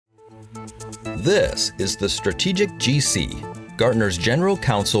This is the Strategic GC, Gartner's General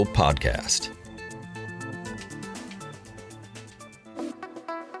Counsel podcast.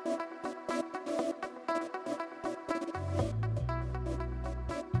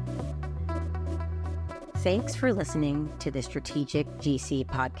 Thanks for listening to the Strategic GC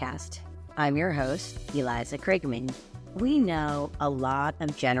podcast. I'm your host, Eliza Krigman. We know a lot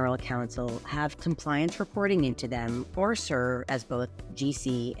of general counsel have compliance reporting into them or serve as both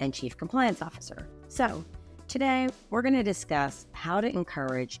GC and Chief Compliance Officer. So today we're going to discuss how to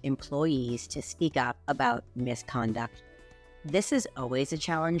encourage employees to speak up about misconduct. This is always a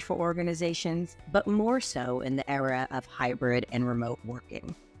challenge for organizations, but more so in the era of hybrid and remote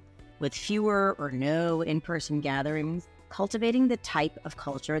working. With fewer or no in-person gatherings, cultivating the type of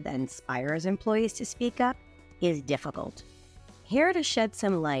culture that inspires employees to speak up is difficult. Here to shed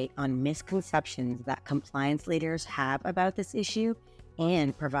some light on misconceptions that compliance leaders have about this issue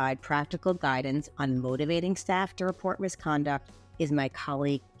and provide practical guidance on motivating staff to report misconduct is my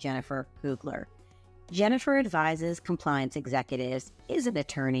colleague, Jennifer Kugler. Jennifer advises compliance executives, is an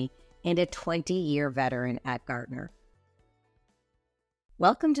attorney, and a 20-year veteran at Gartner.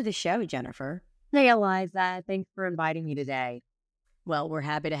 Welcome to the show, Jennifer. Hey, Eliza. Thanks for inviting me today. Well, we're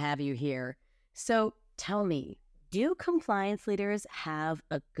happy to have you here. So tell me, do compliance leaders have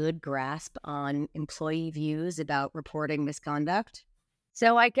a good grasp on employee views about reporting misconduct?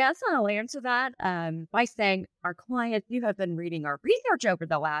 So I guess I'll answer that by saying our clients, you have been reading our research over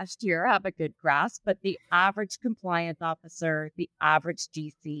the last year, have a good grasp, but the average compliance officer, the average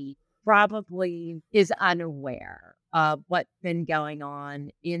GC probably is unaware of what's been going on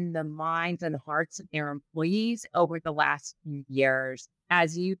in the minds and hearts of their employees over the last few years.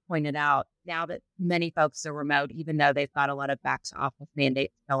 As you pointed out, now that many folks are remote, even though they've got a lot of back to office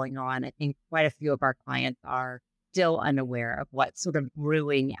mandates going on, I think quite a few of our clients are still unaware of what's sort of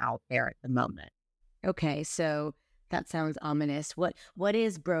brewing out there at the moment. Okay, so that sounds ominous. What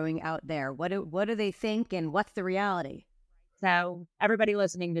is brewing out there? What do they think, and what's the reality? So everybody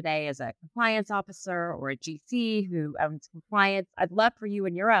listening today is a compliance officer or a GC who owns compliance. I'd love for you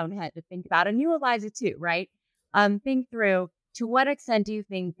in your own head to think about, and you, Eliza, too, right? Think through, to what extent do you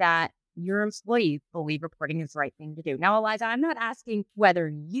think that your employees believe reporting is the right thing to do? Now, Eliza, I'm not asking whether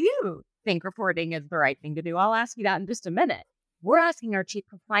you think reporting is the right thing to do. I'll ask you that in just a minute. We're asking our chief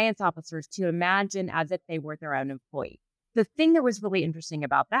compliance officers to imagine as if they were their own employee. The thing that was really interesting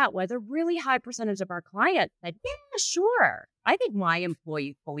about that was a really high percentage of our clients said, yeah, sure. I think my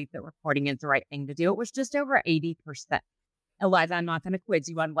employees believe that reporting is the right thing to do. It was just over 80%. Eliza, I'm not going to quiz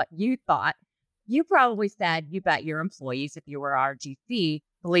you on what you thought. You probably said, you bet your employees, if you were our GC,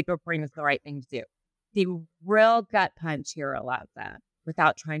 believe reporting is the right thing to do. The real gut punch here, Eliza,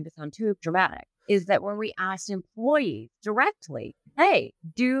 without trying to sound too dramatic, is that when we asked employees directly, hey,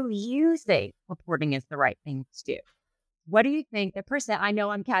 do you think reporting is the right thing to do? What do you think the percent? I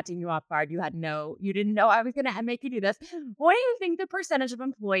know I'm catching you off guard. You didn't know I was going to make you do this. What do you think the percentage of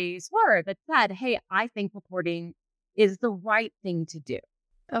employees were that said, hey, I think reporting is the right thing to do?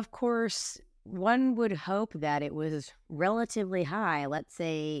 Of course, one would hope that it was relatively high. Let's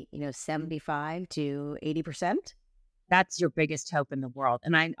say, 75 to 80%. That's your biggest hope in the world.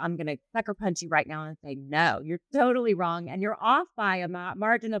 And I'm going to sucker punch you right now and say, no, you're totally wrong. And you're off by a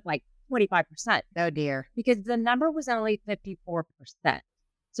margin of like 25%. Oh, dear. Because the number was only 54%.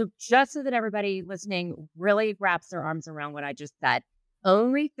 So just so that everybody listening really wraps their arms around what I just said,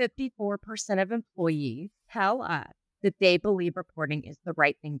 only 54% of employees tell us that they believe reporting is the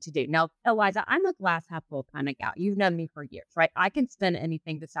right thing to do. Now, Eliza, I'm a glass half full kind of gal. You've known me for years, right? I can spin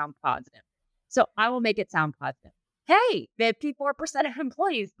anything to sound positive. So I will make it sound positive. Hey, 54% of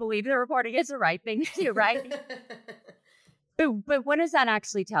employees believe that reporting is the right thing to do, right? But what does that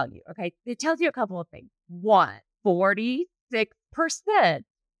actually tell you? Okay, it tells you a couple of things. One, 46%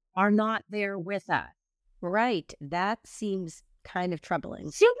 are not there with us. Right. That seems kind of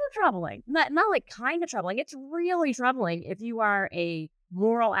troubling. Super troubling. Not like kind of troubling. It's really troubling if you are a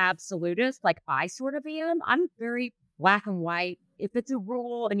moral absolutist like I sort of am. I'm very black and white. If it's a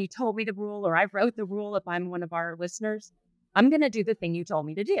rule and you told me the rule or I wrote the rule, if I'm one of our listeners, I'm going to do the thing you told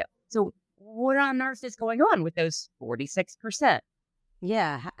me to do. So what on earth is going on with those 46%?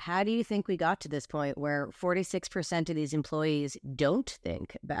 Yeah. How do you think we got to this point where 46% of these employees don't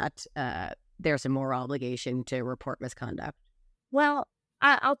think that there's a moral obligation to report misconduct? Well,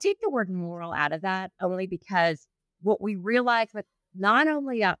 I'll take the word moral out of that only because what we realized with not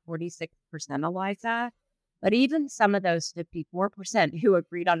only that 46% Eliza, but even some of those 54% who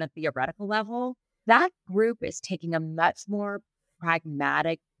agreed on a theoretical level, that group is taking a much more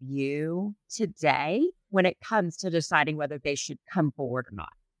pragmatic view today when it comes to deciding whether they should come forward or not.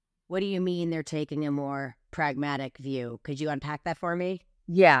 What do you mean they're taking a more pragmatic view? Could you unpack that for me?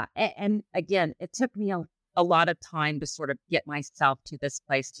 Yeah. And again, it took me a lot of time to sort of get myself to this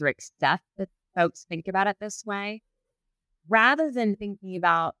place to accept that folks think about it this way, rather than thinking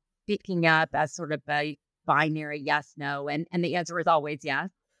about picking up as sort of a binary yes, no, and the answer is always yes.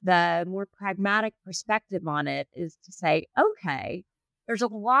 The more pragmatic perspective on it is to say, okay, there's a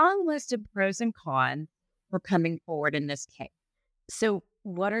long list of pros and cons for coming forward in this case. So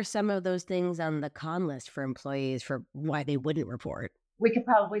what are some of those things on the con list for employees for why they wouldn't report? We could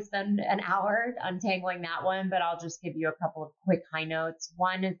probably spend an hour untangling that one, but I'll just give you a couple of quick high notes.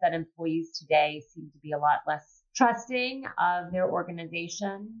 One is that employees today seem to be a lot less trusting of their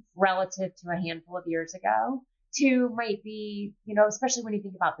organizations relative to a handful of years ago. Two might be, especially when you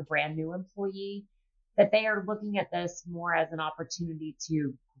think about the brand new employee, that they are looking at this more as an opportunity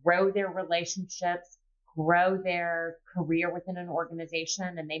to grow their relationships, grow their career within an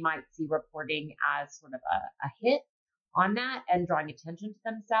organization, and they might see reporting as sort of a hit on that and drawing attention to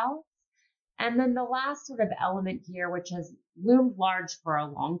themselves. And then the last sort of element here, which has loomed large for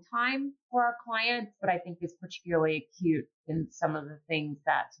a long time for our clients, but I think is particularly acute in some of the things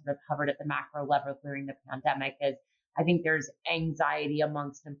that sort of hovered at the macro level during the pandemic, is I think there's anxiety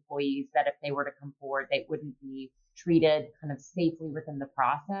amongst employees that if they were to come forward, they wouldn't be treated kind of safely within the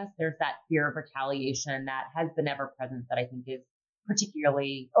process. There's that fear of retaliation that has been ever present that I think is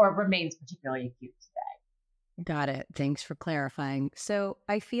particularly, or remains particularly acute today. Got it. Thanks for clarifying. So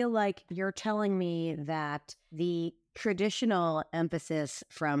I feel like you're telling me that the traditional emphasis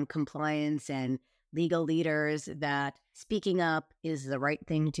from compliance and legal leaders that speaking up is the right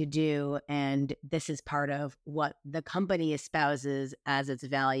thing to do, and this is part of what the company espouses as its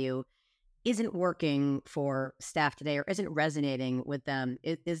value, isn't working for staff today or isn't resonating with them.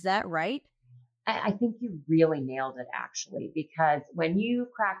 Is that right? I think you really nailed it, actually, because when you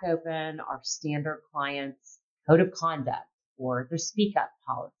crack open our standard clients' code of conduct or their speak up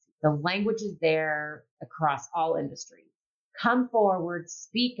policy, the language is there across all industries. Come forward,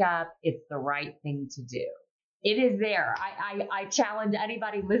 speak up. It's the right thing to do. It is there. I challenge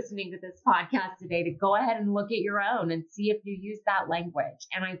anybody listening to this podcast today to go ahead and look at your own and see if you use that language.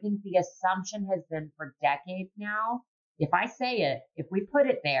 And I think the assumption has been for decades now, if I say it, if we put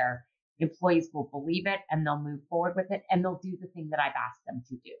it there, employees will believe it and they'll move forward with it and they'll do the thing that I've asked them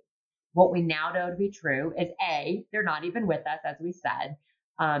to do. What we now know to be true is A, they're not even with us, as we said,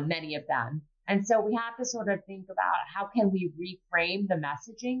 many of them. And so we have to sort of think about how can we reframe the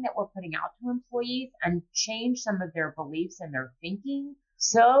messaging that we're putting out to employees and change some of their beliefs and their thinking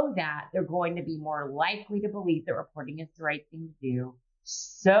so that they're going to be more likely to believe that reporting is the right thing to do,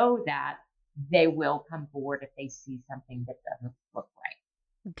 so that they will come forward if they see something that doesn't look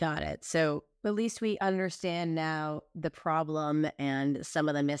right. Got it. So at least we understand now the problem and some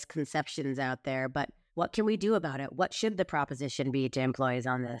of the misconceptions out there, but what can we do about it? What should the proposition be to employees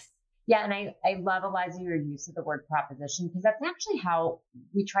on this? Yeah, and I love, Eliza, your use of the word proposition, because that's actually how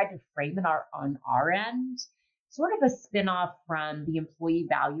we tried to frame it on our end, sort of a spinoff from the employee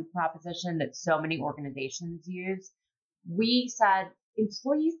value proposition that so many organizations use. We said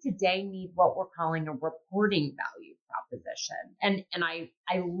employees today need what we're calling a reporting value proposition. And I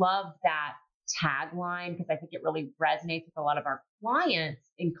love that tagline because I think it really resonates with a lot of our clients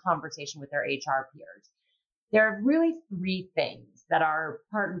in conversation with their HR peers. There are really three things that are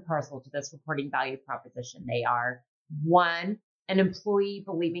part and parcel to this reporting value proposition. They are, one, an employee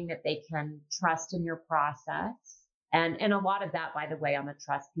believing that they can trust in your process. And a lot of that, by the way, on the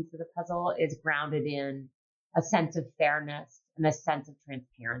trust piece of the puzzle is grounded in a sense of fairness and a sense of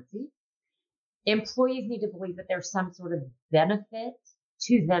transparency. Employees need to believe that there's some sort of benefit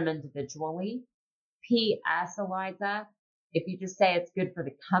to them individually. P.S., Eliza, if you just say it's good for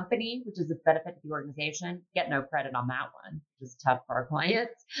the company, which is a benefit to the organization, get no credit on that one, which is tough for our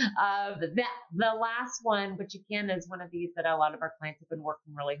clients. The last one, which again is one of these that a lot of our clients have been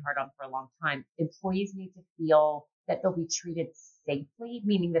working really hard on for a long time, employees need to feel that they'll be treated safely,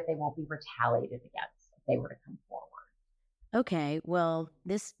 meaning that they won't be retaliated against if they were to come forward. Okay, well,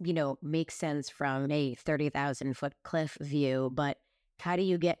 this, makes sense from a 30,000-foot cliff view, but how do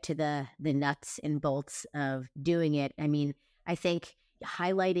you get to the nuts and bolts of doing it? I mean, I think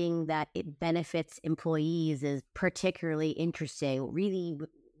highlighting that it benefits employees is particularly interesting. Really,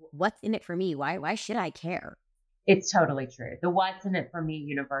 what's in it for me? Why should I care? It's totally true. The what's in it for me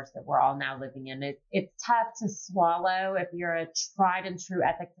universe that we're all now living in, it's tough to swallow if you're a tried and true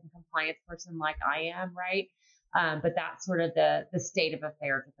ethics and compliance person like I am, right? But that's sort of the state of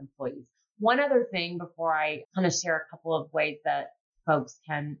affairs with employees. One other thing before I kind of share a couple of ways that folks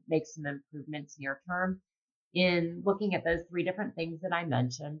can make some improvements near term. in looking at those three different things that I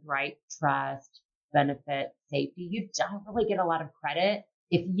mentioned, right? Trust, benefit, safety, you don't really get a lot of credit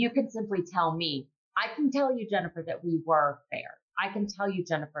if you can simply tell me, I can tell you, Jennifer, that we were fair. I can tell you,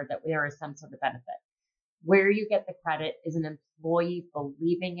 Jennifer, that there is some sort of benefit. Where you get the credit is an employee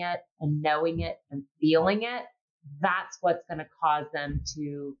believing it and knowing it and feeling it. That's what's going to cause them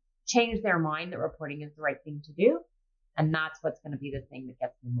to change their mind that reporting is the right thing to do. And that's what's going to be the thing that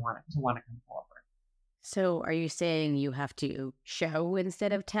gets them to want to come forward. So are you saying you have to show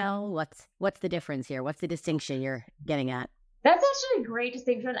instead of tell? What's the difference here? What's the distinction you're getting at? That's actually a great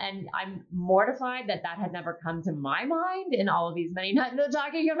distinction. And I'm mortified that had never come to my mind in all of these many nights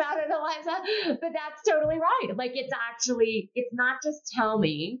talking about it, Eliza. But that's totally right. Like, it's not just tell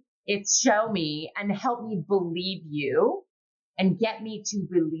me, it's show me and help me believe you and get me to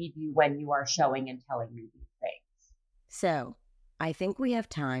believe you when you are showing and telling me these things. So I think we have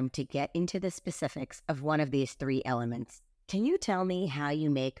time to get into the specifics of one of these three elements. Can you tell me how you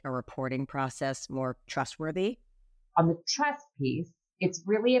make a reporting process more trustworthy? On the trust piece, it's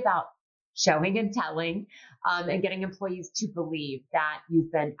really about showing and telling and getting employees to believe that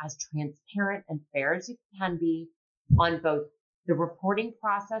you've been as transparent and fair as you can be on both the reporting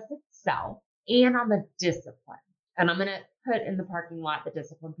process itself and on the discipline. And I'm going to put in the parking lot the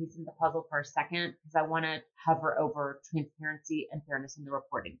discipline piece in the puzzle for a second, because I want to hover over transparency and fairness in the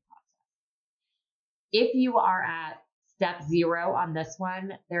reporting process. If you are at step 0 on this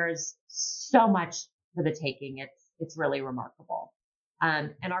one, there's so much for the taking. It's really remarkable.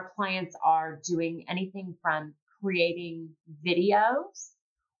 And our clients are doing anything from creating videos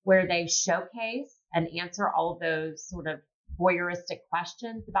where they showcase and answer all of those sort of voyeuristic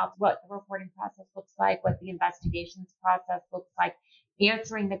questions about what the reporting process looks like, what the investigations process looks like,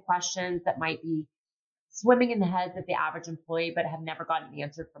 answering the questions that might be swimming in the heads of the average employee but have never gotten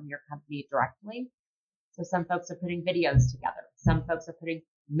answered from your company directly. So some folks are putting videos together. Some folks are putting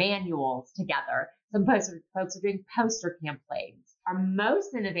manuals together. Some folks are doing poster campaigns. Our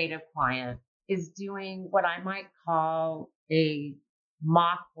most innovative client is doing what I might call a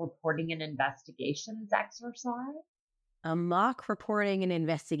mock reporting and investigations exercise. A mock reporting and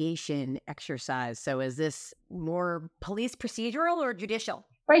investigation exercise. So is this more police procedural or judicial?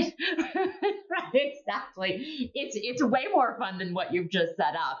 Right. Right, exactly. It's way more fun than what you've just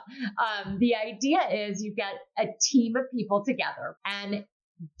set up. The idea is you get a team of people together, and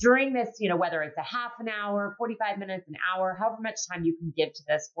during this, whether it's a half an hour, 45 minutes, an hour, however much time you can give to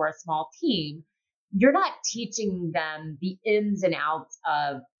this for a small team, you're not teaching them the ins and outs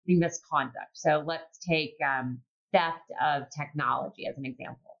of the misconduct. So let's take theft of technology as an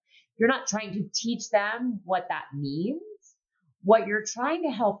example. You're not trying to teach them what that means. What you're trying to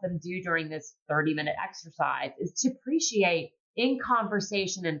help them do during this 30-minute exercise is to appreciate in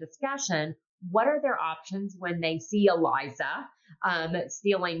conversation and discussion, what are their options when they see Eliza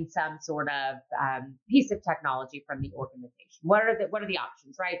stealing some sort of piece of technology from the organization? What are the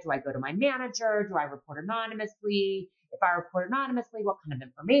options, right? Do I go to my manager? Do I report anonymously? If I report anonymously, what kind of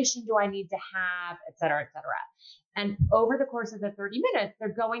information do I need to have, et cetera, et cetera? And over the course of the 30 minutes,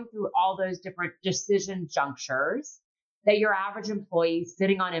 they're going through all those different decision junctures that your average employee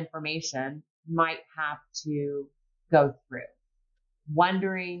sitting on information might have to go through,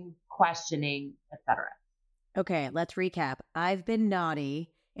 wondering, questioning, et cetera. Okay, let's recap. I've been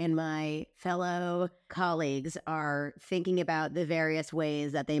naughty, and my fellow colleagues are thinking about the various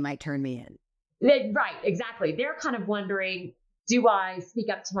ways that they might turn me in. Right, exactly. They're kind of wondering, do I speak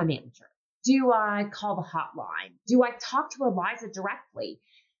up to my manager? Do I call the hotline? Do I talk to Eliza directly?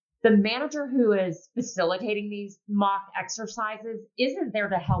 The manager who is facilitating these mock exercises isn't there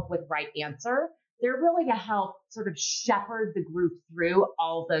to help with right answer. They're really to help sort of shepherd the group through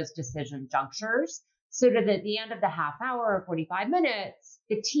all those decision junctures so that at the end of the half hour or 45 minutes,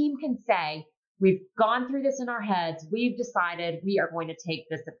 the team can say, we've gone through this in our heads. We've decided we are going to take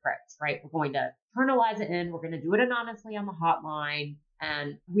this approach, right? We're going to turn Eliza in. We're going to do it anonymously on the hotline.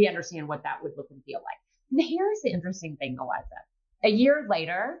 And we understand what that would look and feel like. And here's the interesting thing, Eliza. A year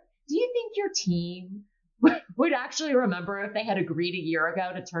later, do you think your team would actually remember if they had agreed a year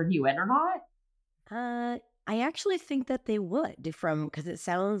ago to turn you in or not? I actually think that they would, because it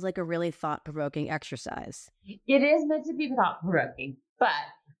sounds like a really thought-provoking exercise. It is meant to be thought-provoking, but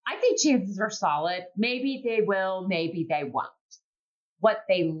I think chances are solid. Maybe they will, maybe they won't. What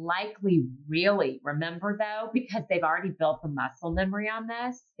they likely really remember, though, because they've already built the muscle memory on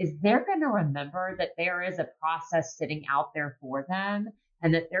this, is they're going to remember that there is a process sitting out there for them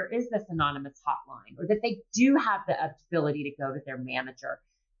and that there is this anonymous hotline, or that they do have the ability to go to their manager.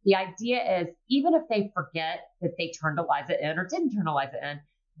 The idea is, even if they forget that they turned Eliza in or didn't turn Eliza in,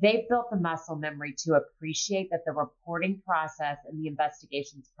 They've built the muscle memory to appreciate that the reporting process and the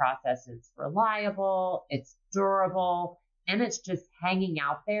investigations process is reliable, it's durable, and it's just hanging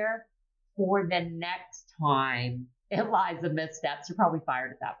out there for the next time Eliza missteps. You're probably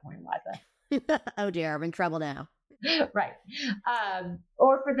fired at that point, Eliza. Oh dear, I'm in trouble now. Right.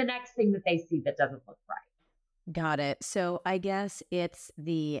 Or for the next thing that they see that doesn't look right. Got it. So I guess it's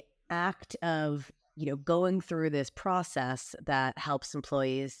the act of, going through this process that helps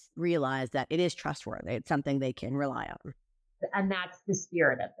employees realize that it is trustworthy. It's something they can rely on. And that's the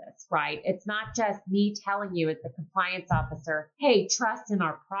spirit of this, right? It's not just me telling you as the compliance officer, hey, trust in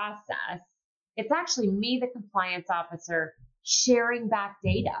our process. It's actually me, the compliance officer, sharing back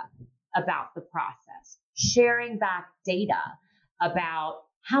data about the process, sharing back data about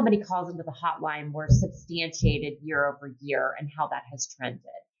how many calls into the hotline were substantiated year over year and how that has trended.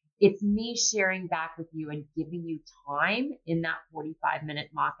 It's me sharing back with you and giving you time in that 45-minute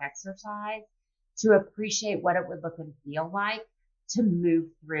mock exercise to appreciate what it would look and feel like to move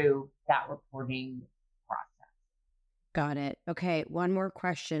through that reporting process. Got it. Okay, one more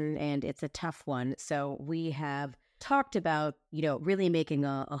question, and it's a tough one. So we have talked about, really making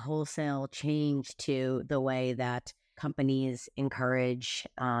a wholesale change to the way that companies encourage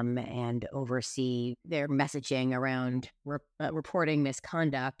and oversee their messaging around reporting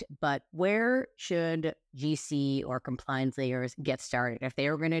misconduct. But where should GC or compliance leaders get started? If they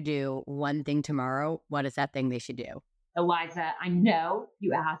were going to do one thing tomorrow, what is that thing they should do? Eliza, I know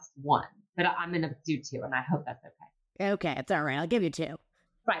you asked one, but I'm going to do two, and I hope that's okay. Okay, it's all right. I'll give you two.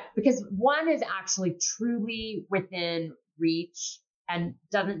 Right, because one is actually truly within reach and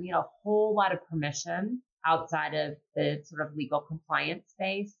doesn't need a whole lot of permission outside of the sort of legal compliance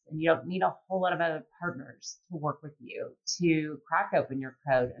space. And you don't need a whole lot of other partners to work with you to crack open your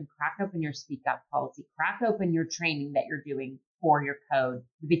code and crack open your speak up policy, crack open your training that you're doing for your code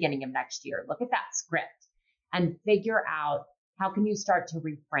the beginning of next year. Look at that script and figure out how can you start to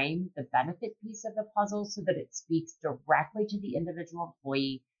reframe the benefit piece of the puzzle so that it speaks directly to the individual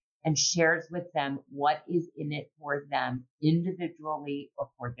employee and shares with them what is in it for them individually or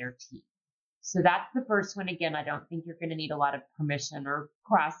for their team. So that's the first one. Again, I don't think you're going to need a lot of permission or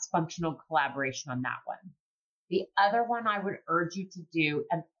cross-functional collaboration on that one. The other one I would urge you to do,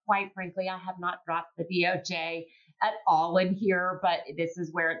 and quite frankly, I have not dropped the DOJ at all in here, but this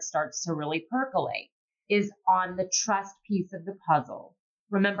is where it starts to really percolate, is on the trust piece of the puzzle.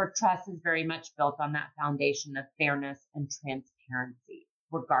 Remember, trust is very much built on that foundation of fairness and transparency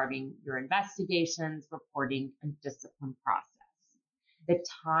regarding your investigations, reporting, and discipline process. The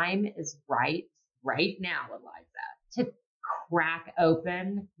time is right now, Eliza, to crack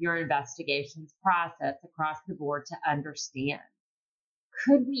open your investigations process across the board to understand.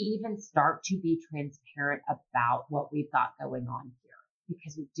 Could we even start to be transparent about what we've got going on here?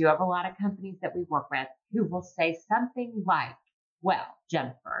 Because we do have a lot of companies that we work with who will say something like, well,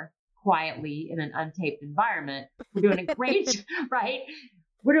 Jennifer, quietly in an untaped environment, we're doing a great, right?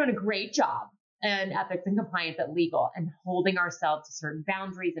 We're doing a great job in ethics and compliance at legal and holding ourselves to certain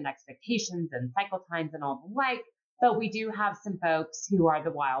boundaries and expectations and cycle times and all the like. But we do have some folks who are the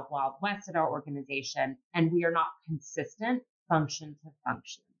wild, wild west at our organization, and we are not consistent function to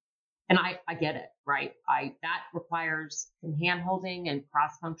function. And I get it, right? That requires some hand-holding and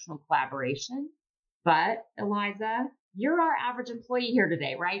cross-functional collaboration. But Eliza, you're our average employee here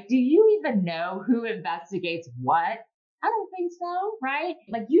today, right? Do you even know who investigates what? I don't think so, right?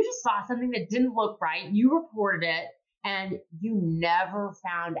 Like you just saw something that didn't look right. You reported it and you never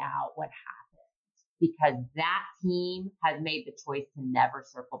found out what happened because that team has made the choice to never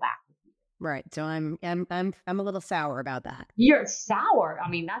circle back with you. Right. So I'm a little sour about that. You're sour. I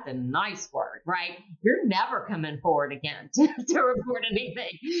mean, that's a nice word, right? You're never coming forward again to report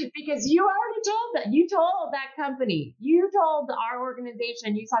anything because you already told that. You told that company, you told our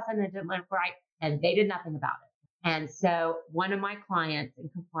organization, you saw something that didn't look right and they did nothing about it. And so one of my clients in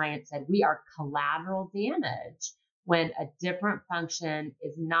compliance said, we are collateral damage when a different function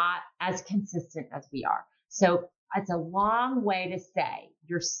is not as consistent as we are. So it's a long way to say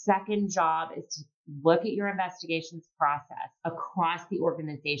your second job is to look at your investigations process across the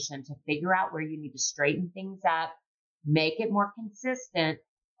organization to figure out where you need to straighten things up, make it more consistent,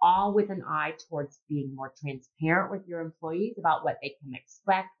 all with an eye towards being more transparent with your employees about what they can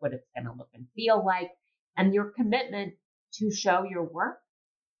expect, what it's going to look and feel like, and your commitment to show your work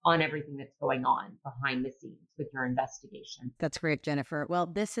on everything that's going on behind the scenes with your investigation. That's great, Jennifer. Well,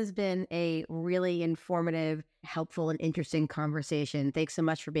 this has been a really informative, helpful, and interesting conversation. Thanks so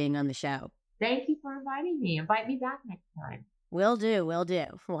much for being on the show. Thank you for inviting me. Invite me back next time. Will do.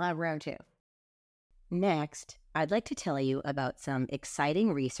 We'll have round two. Next, I'd like to tell you about some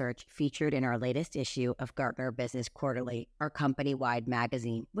exciting research featured in our latest issue of Gartner Business Quarterly, our company-wide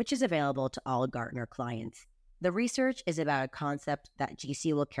magazine, which is available to all Gartner clients. The research is about a concept that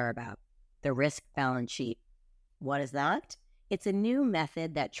GC will care about, the risk balance sheet. What is that? It's a new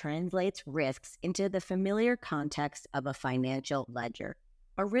method that translates risks into the familiar context of a financial ledger.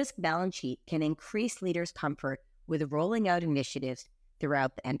 A risk balance sheet can increase leaders' comfort with rolling out initiatives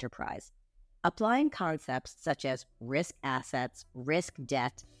throughout the enterprise. Applying concepts such as risk assets, risk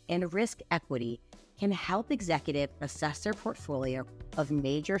debt, and risk equity can help executives assess their portfolio of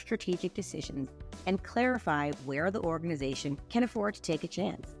major strategic decisions and clarify where the organization can afford to take a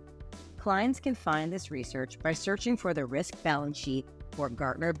chance. Clients can find this research by searching for the risk balance sheet for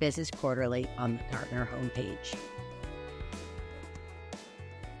Gartner Business Quarterly on the Gartner homepage.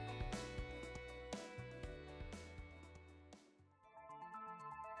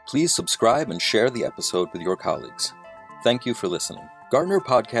 Please subscribe and share the episode with your colleagues. Thank you for listening. Gartner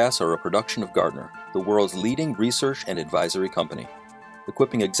podcasts are a production of Gartner, the world's leading research and advisory company,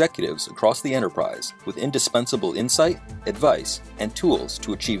 equipping executives across the enterprise with indispensable insight, advice, and tools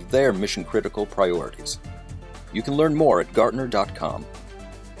to achieve their mission-critical priorities. You can learn more at Gartner.com.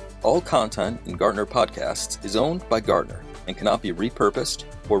 All content in Gartner podcasts is owned by Gartner and cannot be repurposed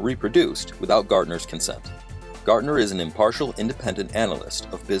or reproduced without Gartner's consent. Gartner is an impartial, independent analyst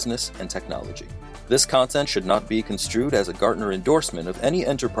of business and technology. This content should not be construed as a Gartner endorsement of any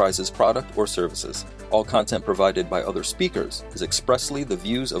enterprise's product or services. All content provided by other speakers is expressly the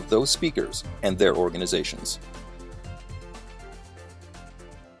views of those speakers and their organizations.